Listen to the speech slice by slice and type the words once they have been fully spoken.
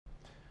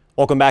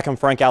Welcome back, I'm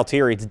Frank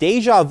Altieri. It's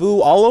deja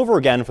vu all over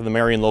again for the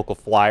Marion local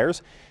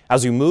Flyers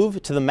as we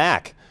move to the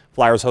MAC.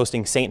 Flyers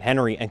hosting St.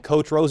 Henry, and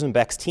Coach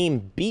Rosenbeck's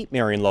team beat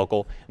Marion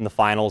local in the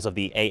finals of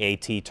the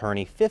AAT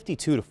tourney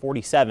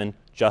 52-47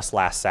 just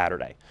last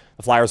Saturday.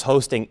 The Flyers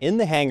hosting in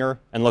the hangar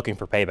and looking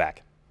for payback.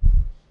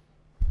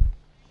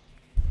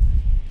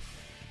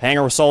 The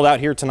hangar was sold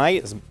out here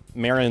tonight as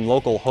Marion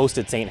local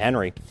hosted St.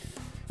 Henry.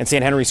 And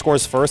St. Henry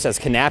scores first as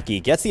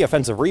Kanapke gets the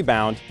offensive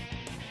rebound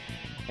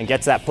and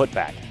gets that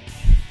putback.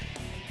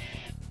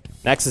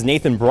 Next is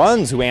Nathan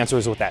Bruns, who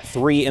answers with that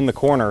three in the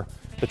corner.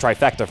 The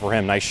trifecta for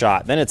him, nice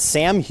shot. Then it's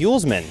Sam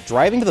Hulsman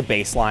driving to the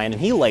baseline, and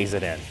he lays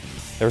it in.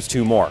 There's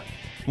two more.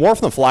 More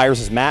from the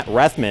Flyers as Matt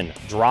Rethman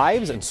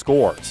drives and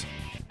scores.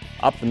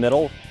 Up the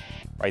middle,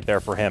 right there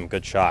for him,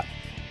 good shot.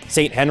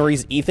 St.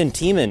 Henry's Ethan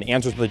Tiemann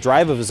answers with a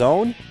drive of his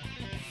own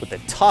with a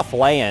tough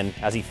lay-in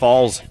as he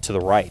falls to the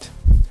right.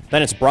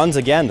 Then it's Bruns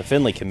again, the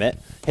Finley commit,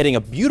 hitting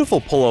a beautiful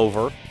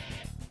pullover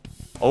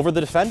over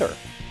the defender.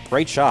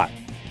 Great shot.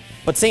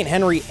 But St.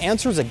 Henry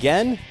answers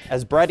again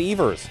as Brett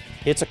Evers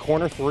hits a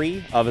corner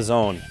three of his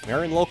own.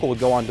 Marion local would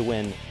go on to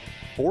win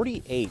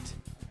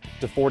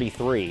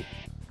 48-43.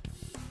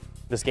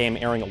 This game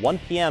airing at 1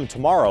 p.m.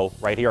 tomorrow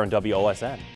right here on WOSN.